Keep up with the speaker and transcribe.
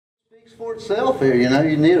For itself here, you know,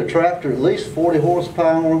 you need a tractor at least 40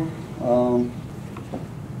 horsepower,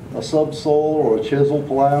 a subsoil or a chisel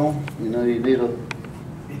plow. You know, you need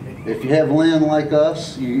if you have land like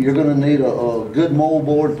us, you're going to need a good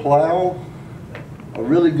moldboard plow, a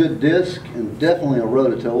really good disc, and definitely a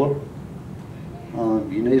rototiller.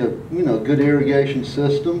 You need a good irrigation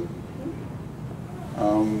system.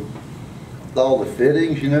 All the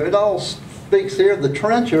fittings, you know, it all speaks here. The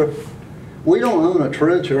trencher, we don't own a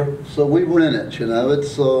trencher, so we rent it, you know.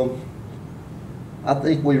 It's, I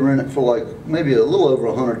think we rent it for like maybe a little over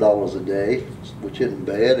 $100 a day, which isn't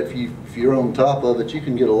bad. If you're on top of it, you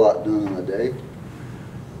can get a lot done in a day.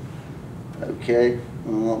 Okay,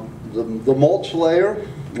 the mulch layer,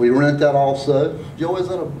 we rent that also. Joe, is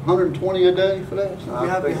that $120 a day for that?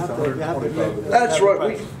 That's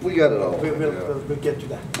right, we got it all. We'll get to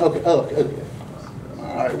that. Okay, okay.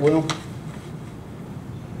 All right, well,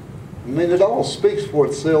 I mean, it all speaks for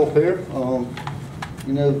itself here.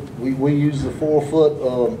 You know, we use the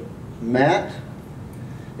 4-foot mat,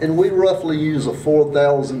 and we roughly use a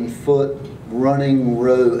 4,000-foot running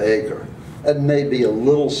row acre. That may be a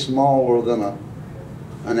little smaller than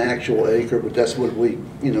an actual acre, but that's what we,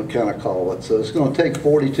 you know, kind of call it. So it's going to take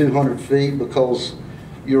 4,200 feet because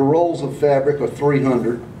your rolls of fabric are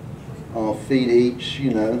 300 feet each, you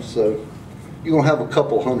know, so you're going to have a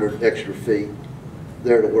couple hundred extra feet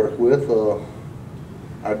there to work with.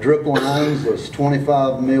 Our drip lines is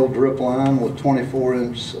 25 mil drip line with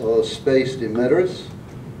 24-inch spaced emitters,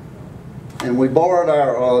 and we borrowed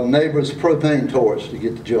our neighbor's propane torch to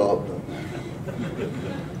get the job done.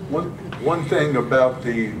 One thing about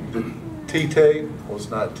the T-tape, well, it's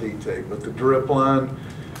not T-tape, but the drip line,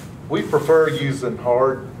 we prefer using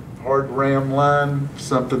hard ram line,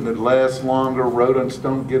 something that lasts longer, rodents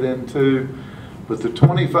don't get into. But the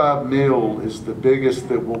 25 mil is the biggest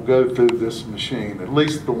that will go through this machine, at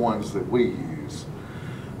least the ones that we use.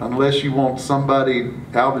 Unless you want somebody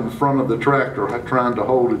out in front of the tractor trying to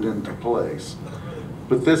hold it into place.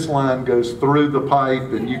 But this line goes through the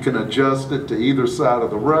pipe and you can adjust it to either side of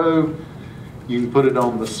the row. You can put it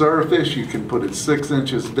on the surface, you can put it 6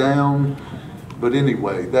 inches down. But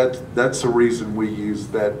anyway, that's the reason we use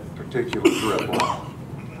that particular drip line.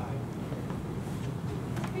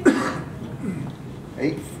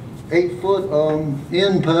 8-foot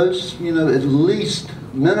end posts, you know, at least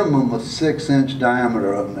minimum of 6-inch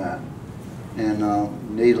diameter on that, and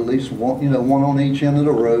need at least one, you know, one on each end of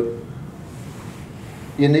the rope.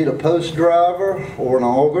 You need a post driver or an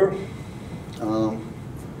auger.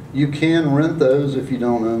 You can rent those if you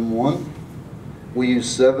don't own one. We use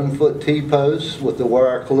 7-foot T-posts with the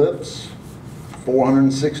wire clips,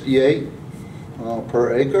 468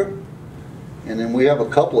 per acre. And then we have a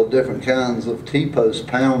couple of different kinds of T-post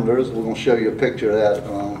pounders. We're going to show you a picture of that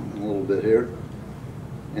in a little bit here.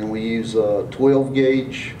 And we use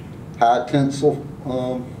 12-gauge high tensile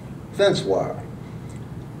fence wire.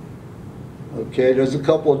 Okay, there's a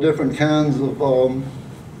couple of different kinds of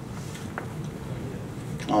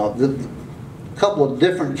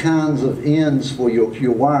ends for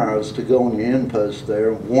your wires to go on your end post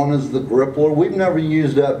there. One is the grippler. We've never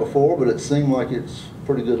used that before, but it seemed like it's a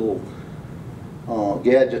pretty good little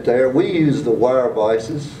gadget there. We use the wire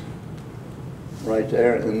vices right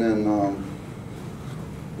there, and then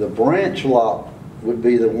the branch lock would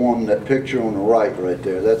be the one, that picture on the right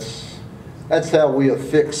there. That's how we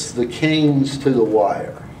affix the canes to the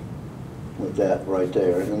wire with that right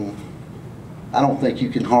there. And I don't think you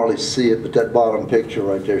can hardly see it, but that bottom picture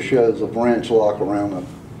right there shows a branch lock around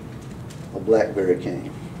a Blackberry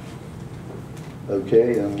cane.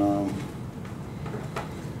 Okay, and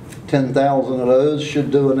 10,000 of those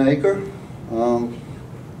should do an acre.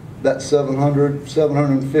 That's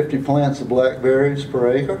 750 plants of blackberries per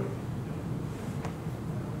acre.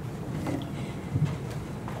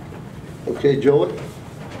 Okay, Joey,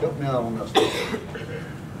 help me out on this.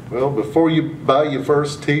 Well, before you buy your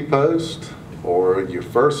first T-post or your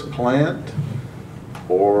first plant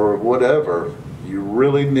or whatever, you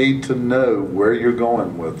really need to know where you're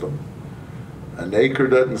going with them. An acre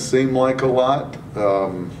doesn't seem like a lot.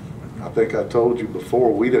 I think I told you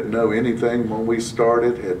before, we didn't know anything when we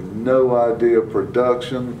started, had no idea of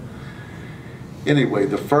production. Anyway,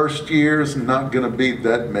 the first year is not going to be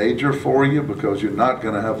that major for you because you're not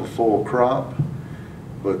going to have a full crop.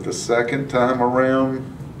 But the second time around,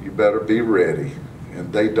 you better be ready.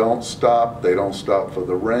 And they don't stop. They don't stop for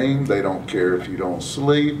the rain. They don't care if you don't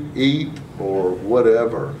sleep, eat, or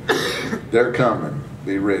whatever. They're coming.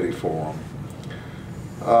 Be ready for them.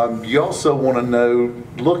 You also want to know,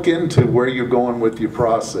 look into where you're going with your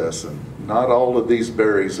processing. Not all of these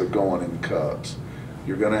berries are going in cups.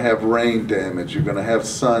 You're going to have rain damage, you're going to have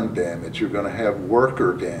sun damage, you're going to have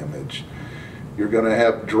worker damage, you're going to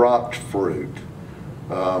have dropped fruit.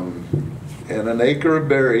 In an acre of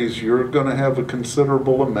berries, you're going to have a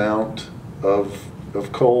considerable amount of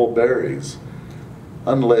cull berries,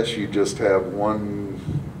 unless you just have one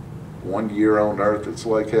year on earth it's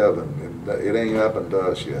like heaven, and it ain't happened to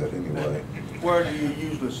us yet anyway. Where do you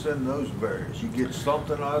usually send those berries? You get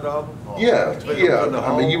something out of them? Or Yeah, take them to yeah. the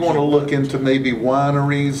I mean, you homes want to or look what? into maybe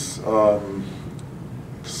wineries,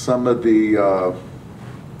 some of the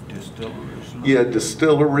Distilleries.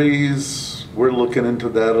 distilleries. We're looking into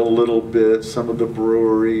that a little bit. Some of the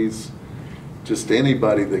breweries, just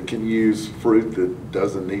anybody that can use fruit that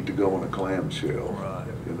doesn't need to go in a clamshell. Right.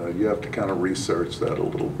 You know, you have to kind of research that a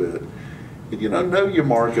little bit. And, you know your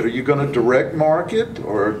market. Are you going to direct market,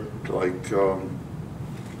 or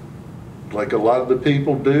like a lot of the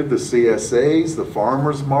people do, the CSAs, the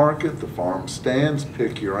farmers market, the farm stands,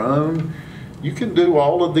 pick your own? You can do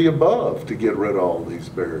all of the above to get rid of all these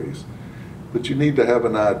berries, but you need to have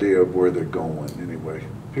an idea of where they're going anyway.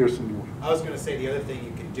 Pearson? I was going to say the other thing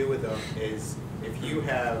you can do with them is if you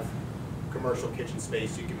have commercial kitchen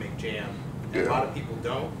space, you can make jam. And Yeah. a lot of people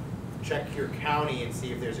don't. Check your county and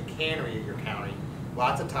see if there's a cannery at your county.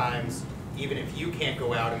 Lots of times, even if you can't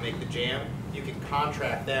go out and make the jam, you can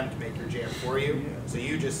contract them to make your jam for you. So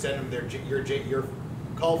you just send them your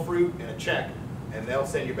cull fruit and a check, and they'll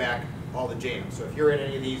send you back all the jam. So if you're in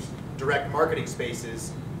any of these direct marketing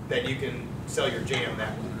spaces, then you can sell your jam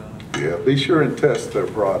that way. Yeah, be sure and test their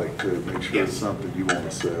product too. Make sure it's Yes. something you want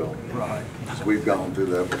to sell. Right. We've gone through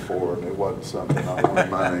that before, and it wasn't something I wanted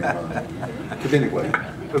my name on. But anyway,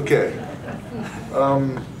 okay.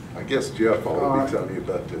 I guess Jeff ought to be telling you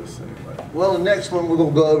about this anyway. Well, the next one we're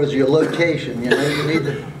gonna go over is your location. You know, you need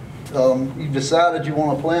to, you've decided you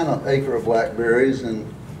wanna plant an acre of blackberries, and,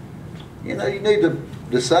 you know, you need to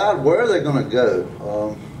decide where they're gonna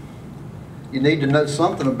go. You need to know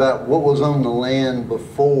something about what was on the land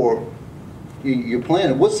before you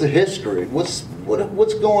planted. What's the history? What's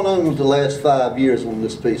going on with the last 5 years on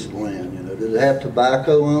this piece of land? You know, did it have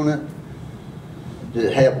tobacco on it? Did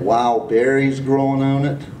it have wild berries growing on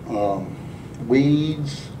it?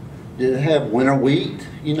 Weeds? Did it have winter wheat?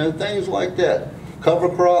 You know, things like that. Cover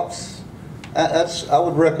crops. I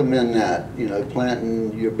would recommend that. You know,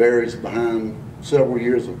 planting your berries behind several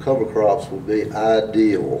years of cover crops would be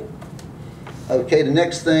ideal. Okay, the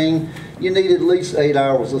next thing, you need at least 8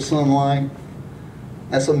 hours of sunlight.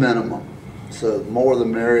 That's a minimum. So the more the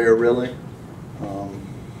merrier, really.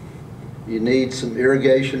 You need some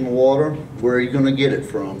irrigation water. Where are you going to get it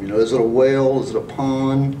from? You know, is it a well? Is it a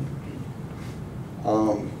pond?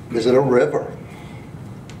 Is it a river?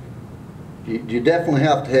 You definitely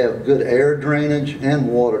have to have good air drainage and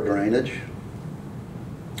water drainage.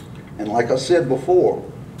 And like I said before,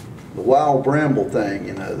 the wild bramble thing,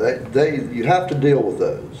 you know, you have to deal with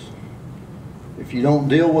those. If you don't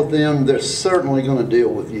deal with them, they're certainly going to deal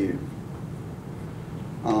with you.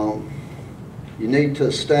 You need to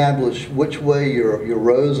establish which way your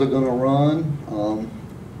rows are going to run.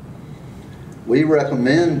 We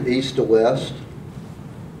recommend east to west.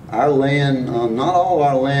 Our land, not all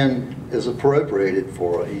our land is appropriated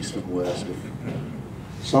for east and west.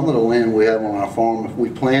 Some of the land we have on our farm, if we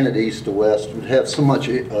planted east to west, would have so much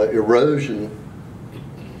erosion,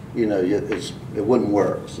 you know, it wouldn't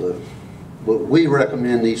work. So, but we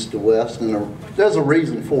recommend east to west, and there's a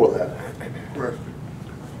reason for that. Question.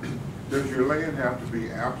 Does your land have to be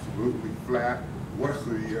absolutely flat? What's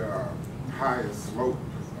the highest slope?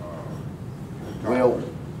 Well,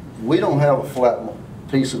 we don't have a flat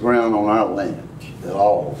piece of ground on our land at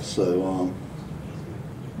all, so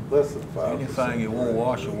Less than 5%. Anything you won't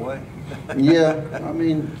wash away? yeah, I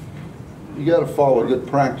mean, you got to follow good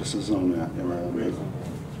practices on that, you know.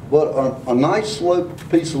 But a nice sloped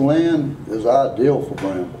piece of land is ideal for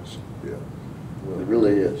brambles. Yeah. It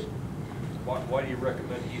really is. Why do you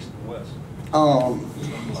recommend east and west?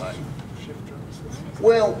 Sunlight.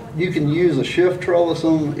 Well, you can use a shift trellis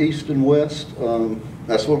on east and west.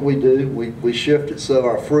 That's what we do. We shift it so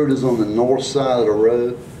our fruit is on the north side of the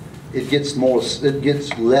row. It gets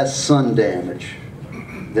less sun damage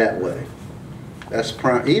that way. That's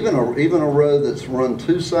prime. Even a row that's run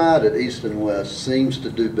two-sided east and west seems to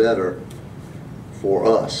do better for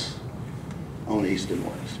us on east and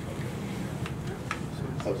west.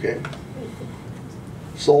 Okay.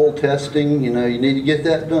 Soil testing, you know, you need to get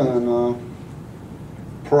that done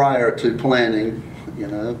prior to planting, you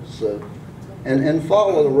know, so, and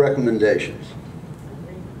follow the recommendations.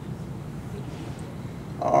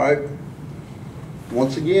 All right.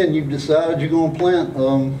 Once again, you've decided you're going to plant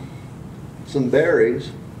some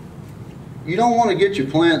berries. you don't want to get your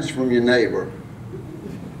plants from your neighbor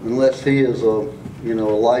unless he is a, you know,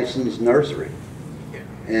 a licensed nursery.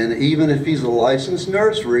 And even if he's a licensed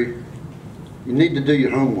nursery, you need to do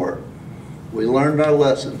your homework. We learned our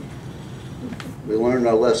lesson. We learned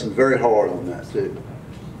our lesson very hard on that too.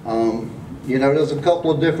 You know, there's a couple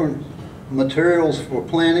of different materials for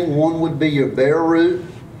planting. One would be your bare root,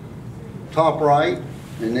 top right,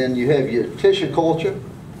 and then you have your tissue culture.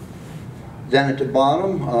 Down at the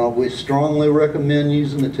bottom, we strongly recommend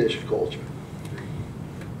using the tissue culture.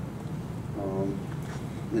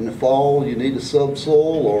 In the fall, you need a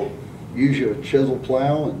subsoil or use your chisel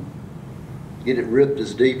plow and get it ripped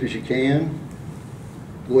as deep as you can.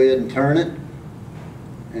 Go ahead and turn it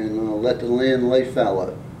and let the land lay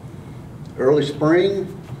fallow. Early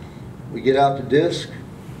spring, we get out the disc.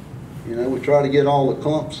 You know, we try to get all the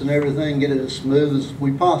clumps and everything, get it as smooth as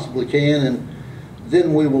we possibly can, and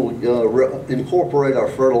then we will incorporate our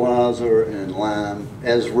fertilizer and lime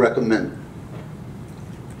as recommended.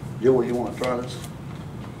 Joey, you want to try this?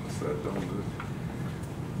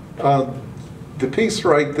 The piece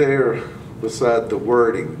right there beside the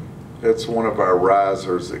wording, that's one of our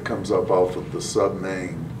risers that comes up off of the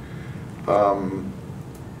sub-main.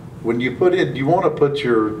 When you put in, you want to put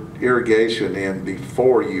your irrigation in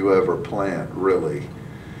before you ever plant, really.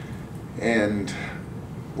 And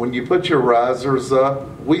when you put your risers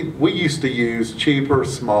up, we used to use cheaper,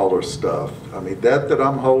 smaller stuff. I mean, that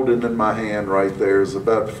I'm holding in my hand right there is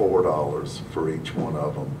about $4 for each one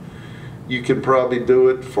of them. You can probably do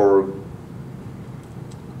it for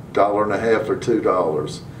 $1.50 or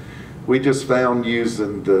 $2. We just found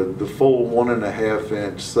using the full 1.5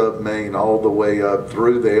 inch sub-main all the way up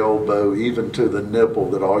through the elbow, even to the nipple,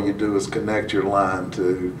 that all you do is connect your line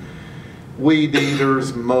to weed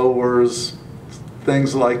eaters, mowers,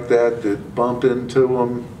 things like that that bump into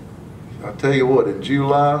them. I'll tell you what, in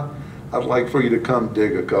July, I'd like for you to come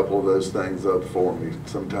dig a couple of those things up for me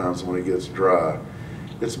sometimes when it gets dry.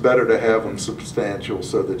 It's better to have them substantial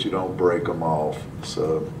so that you don't break them off.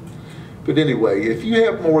 So, but anyway, if you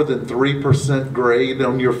have more than 3% grade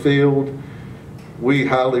on your field, we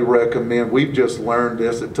highly recommend, we've just learned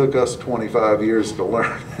this, it took us 25 years to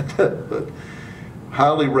learn it, but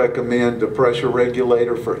highly recommend a pressure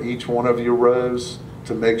regulator for each one of your rows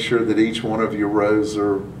to make sure that each one of your rows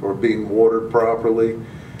are being watered properly.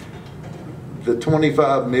 The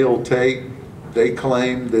 25 mil tape, they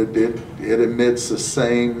claim that it emits the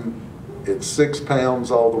same, it's 6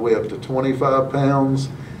 pounds all the way up to 25 pounds,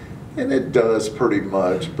 and it does pretty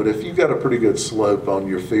much. But if you've got a pretty good slope on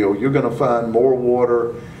your field, you're going to find more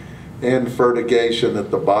water and fertigation at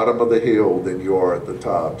the bottom of the hill than you are at the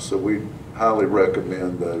top. So we highly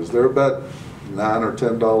recommend those. They're about $9 or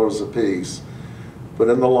 $10 a piece, but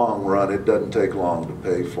in the long run, it doesn't take long to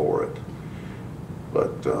pay for it.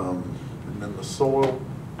 But and then the soil,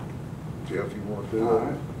 Jeff, you want to do that? All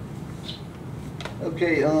right.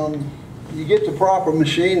 Okay, you get the proper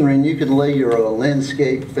machinery and you can lay your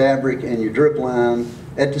landscape fabric and your drip line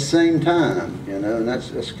at the same time, you know, and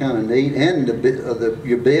that's kind of neat. And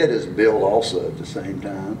your bed is built also at the same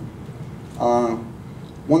time.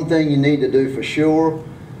 One thing you need to do for sure,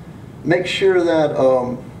 make sure that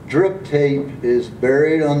drip tape is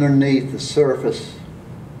buried underneath the surface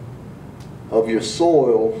of your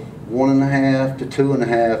soil 1.5 to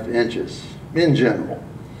 2.5 inches in general.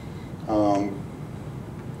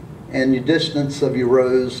 And your distance of your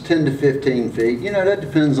rows 10 to 15 feet. You know, that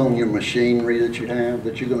depends on your machinery that you have,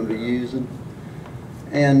 that you're going to be using.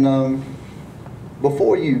 And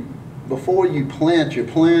before you plant your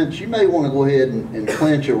plants, you may want to go ahead and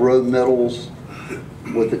plant your row middles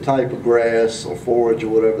with the type of grass or forage or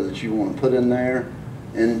whatever that you want to put in there.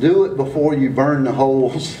 And do it before you burn the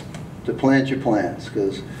holes to plant your plants,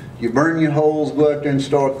 because you burn your holes, go out there and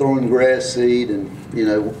start throwing grass seed, and you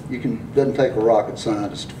know, doesn't take a rocket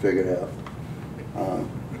scientist to figure it out.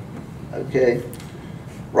 Okay,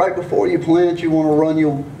 right before you plant, you want to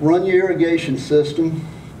run your irrigation system,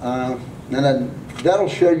 and then that'll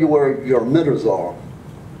show you where your emitters are.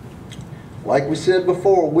 Like we said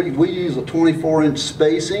before, we use a 24-inch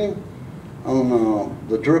spacing on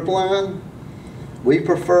the drip line. We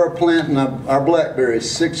prefer planting our blackberries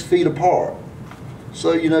 6 feet apart.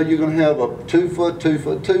 So, you know, you're going to have a 2 foot, 2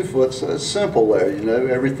 foot, 2 foot, so it's simple there, you know,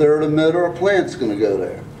 every third emitter, a plant's going to go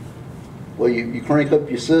there. Well, you crank up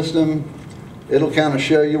your system, it'll kind of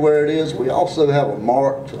show you where it is. We also have a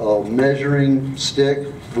marked measuring stick.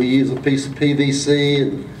 We use a piece of PVC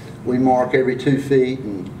and we mark every 2 feet,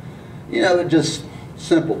 and, you know, it just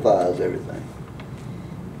simplifies everything.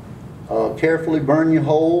 Carefully burn your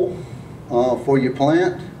hole for your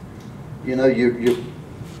plant. You know, your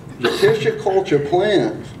tissue culture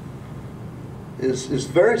plant is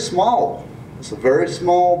very small. It's a very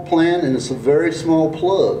small plant and it's a very small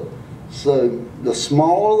plug. So the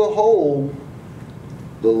smaller the hole,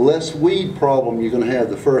 the less weed problem you're going to have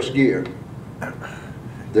the first year.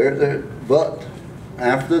 But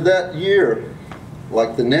after that year,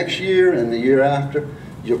 like the next year and the year after,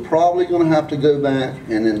 you're probably going to have to go back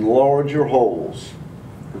and enlarge your holes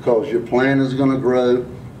because your plant is going to grow,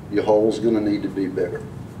 your hole's going to need to be bigger.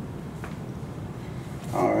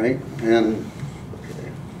 All right, and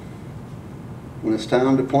okay. When it's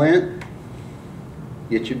time to plant,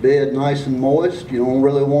 get your bed nice and moist. You don't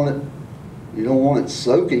really want it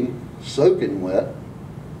soaking wet.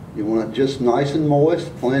 You want it just nice and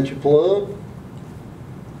moist. Plant your plug.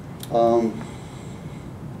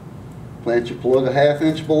 Plant your plug a ½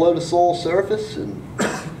 inch below the soil surface, and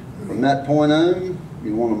from that point on,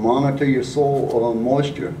 you want to monitor your soil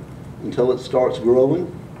moisture until it starts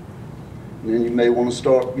growing. And then you may want to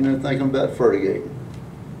start, thinking about fertigating.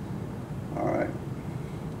 All right.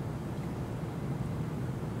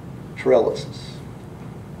 Trellises.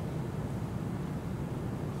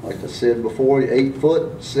 Like I said before, 8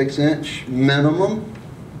 foot, 6 inch minimum.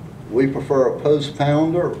 We prefer a post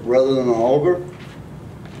pounder rather than an auger.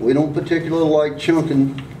 We don't particularly like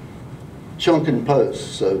chunking posts,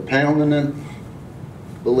 so pounding it,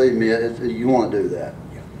 believe me, you want to do that.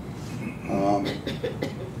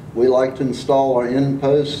 We like to install our end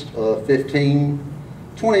post 15,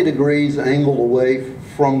 20 degrees angled away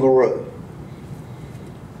from the road.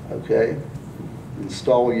 Okay,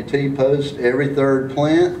 install your T-post every 3rd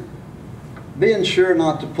plant. Being sure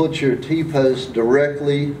not to put your T-post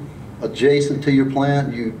directly adjacent to your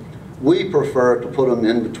plant. We prefer to put them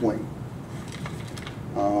in between.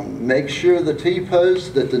 Make sure the T-posts,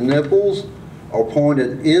 that the nipples are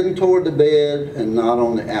pointed in toward the bed and not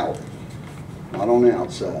on the outside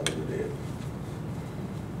of the bed.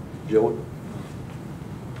 Joey?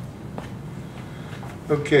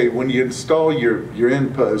 Okay, when you install your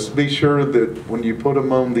end posts, be sure that when you put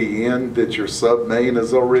them on the end that your sub-main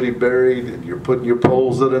is already buried and you're putting your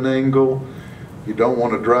poles at an angle. You don't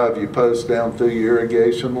want to drive your post down through your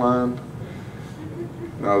irrigation line.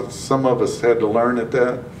 Now, some of us had to learn at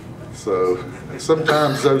that. So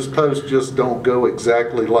sometimes those posts just don't go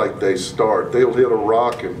exactly like they start. They'll hit a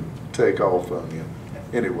rock and take off on you.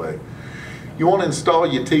 Anyway, you want to install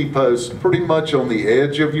your T-post pretty much on the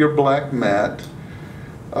edge of your black mat.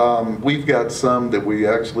 We've got some that we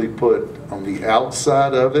actually put on the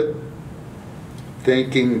outside of it,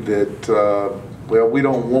 thinking that well, we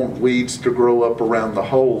don't want weeds to grow up around the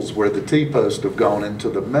holes where the T-posts have gone into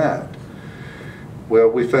the mat. Well,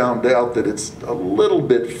 we found out that it's a little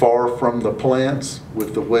bit far from the plants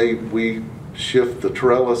with the way we shift the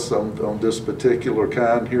trellis on this particular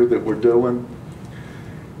kind here that we're doing.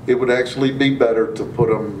 It would actually be better to put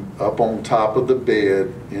them up on top of the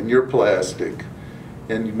bed in your plastic.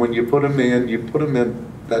 And when you put them in, you put them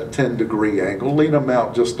in that 10-degree angle. Lean them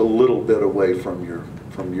out just a little bit away from your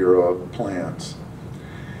plants.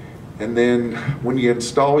 And then when you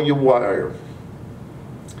install your wire,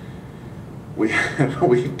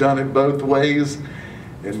 we've done it both ways,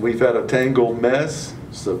 and we've had a tangled mess.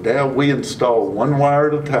 So now we install one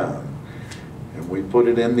wire at a time, and we put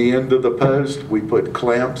it in the end of the post. We put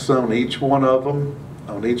clamps on each one of them,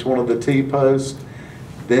 on each one of the T-posts.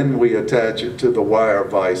 Then we attach it to the wire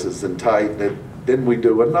vices and tighten it. Then we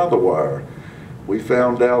do another wire. We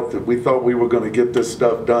found out that we thought we were going to get this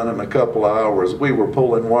stuff done in a couple of hours. We were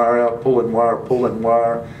pulling wire out, pulling wire, pulling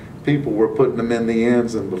wire. People were putting them in the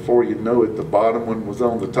ends, and before you know it, the bottom one was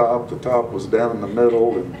on the top was down in the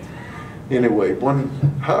middle. And anyway,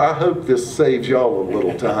 I hope this saves y'all a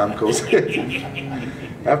little time, because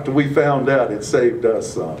after we found out, it saved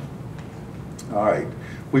us some. All right.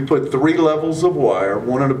 We put 3 levels of wire,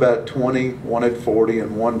 one at about 20, one at 40,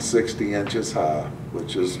 and one 60 inches high,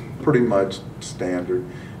 which is pretty much standard.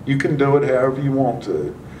 You can do it however you want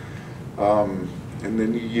to. And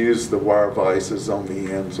then you use the wire vices on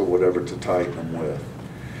the ends or whatever to tighten them with.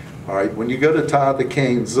 All right, when you go to tie the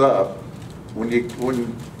canes up, when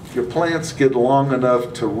your plants get long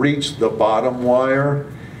enough to reach the bottom wire,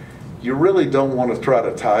 you really don't want to try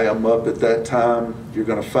to tie them up at that time. You're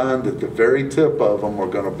going to find that the very tip of them are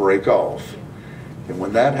going to break off. And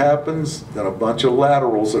when that happens, then a bunch of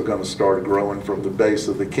laterals are going to start growing from the base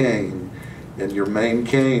of the cane, and your main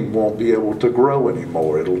cane won't be able to grow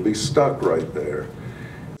anymore. It'll be stuck right there.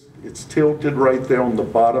 It's tilted right there on the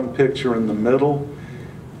bottom picture in the middle.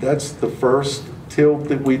 That's the first tilt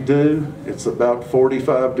that we do. It's about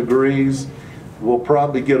 45 degrees. We'll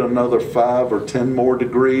probably get another 5 or 10 more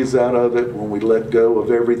degrees out of it when we let go of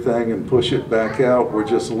everything and push it back out. We're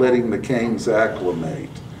just letting the canes acclimate.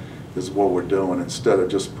 is what we're doing, instead of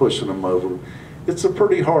just pushing them over. It's a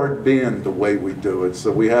pretty hard bend the way we do it,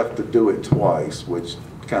 so we have to do it twice, which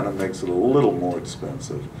kind of makes it a little more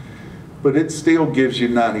expensive. But it still gives you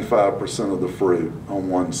 95% of the fruit on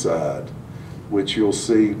one side, which you'll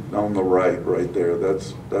see on the right there.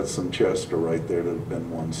 That's some Chester right there that have been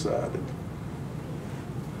one-sided.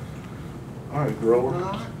 All right,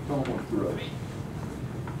 grower.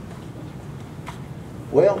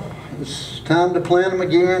 Well, it's time to plant them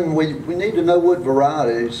again. We need to know what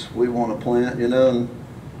varieties we want to plant, you know, and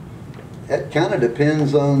that kind of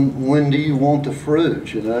depends on when do you want the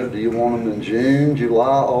fruit, you know. Do you want them in June,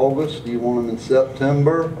 July, August? Do you want them in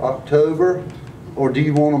September, October? Or do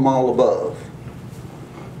you want them all above?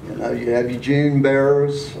 You know, you have your June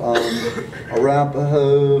bearers,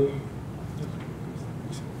 Arapaho.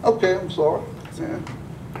 Okay, I'm sorry. Yeah.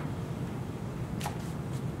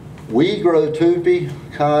 We grow Tupi,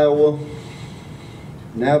 Kiowa,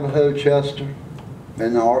 Navajo, Chester,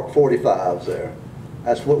 and the ARC 45s there.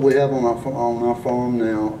 That's what we have on our farm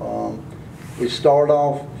now. We start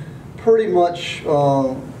off pretty much,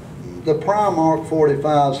 the prime ARC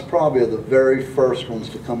 45s probably are the very first ones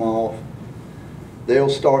to come off. They'll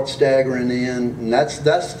start staggering in, and that's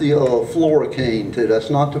the floricane too. That's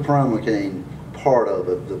not the primocane part of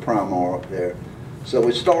it, the prime ARC there. So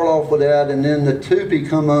we start off with that, and then the Tupi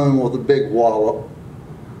come on with a big wallop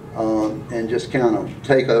and just kind of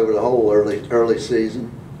take over the whole early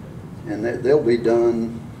season. And they'll be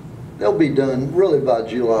done really by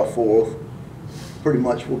July 4th. Pretty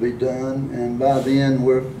much will be done, and by then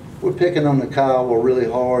we're picking on the Kiowa really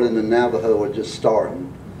hard, and the Navajo are just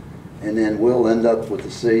starting. And then we'll end up with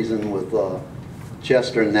the season with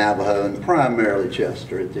Chester and Navajo, and primarily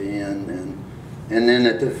Chester at the end. And then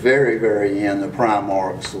at the very, very end, the prime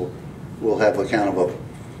ARCs will have a kind of a,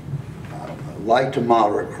 I don't know, light to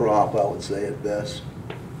moderate crop, I would say at best,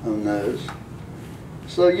 on those.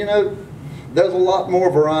 So, you know, there's a lot more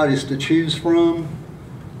varieties to choose from.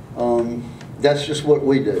 That's just what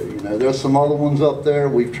we do. You know, there's some other ones up there.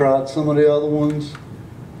 We've tried some of the other ones.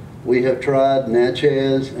 We have tried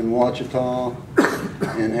Natchez and Ouachita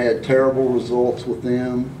and had terrible results with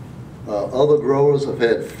them. Other growers have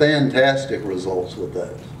had fantastic results with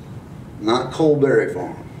those. Not Coleberry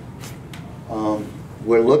Farm.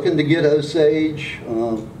 We're looking to get Osage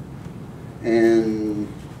and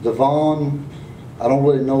Devon. I don't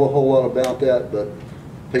really know a whole lot about that, but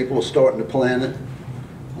people are starting to plant it.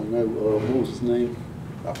 I know, what was his name?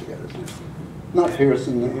 I forgot his name. Not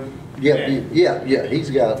Pearson. Yeah, he's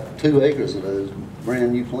got 2 acres of those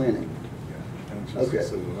brand new planting. Okay.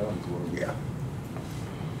 Yeah.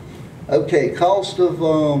 Okay, cost of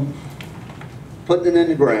putting it in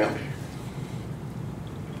the ground.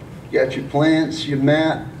 You got your plants, your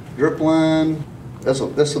mat, drip line. That's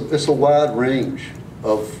a wide range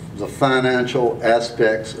of the financial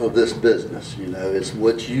aspects of this business. You know, it's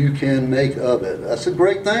what you can make of it. That's a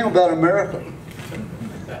great thing about America.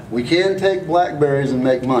 We can take Blackberries and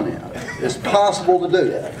make money out of it. It's possible to do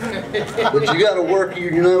that. But you got to work,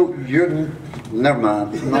 you know, never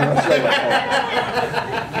mind. I'm not gonna say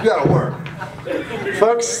that. You got to work.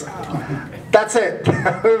 Folks, that's it.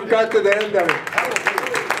 We've got to the end of it.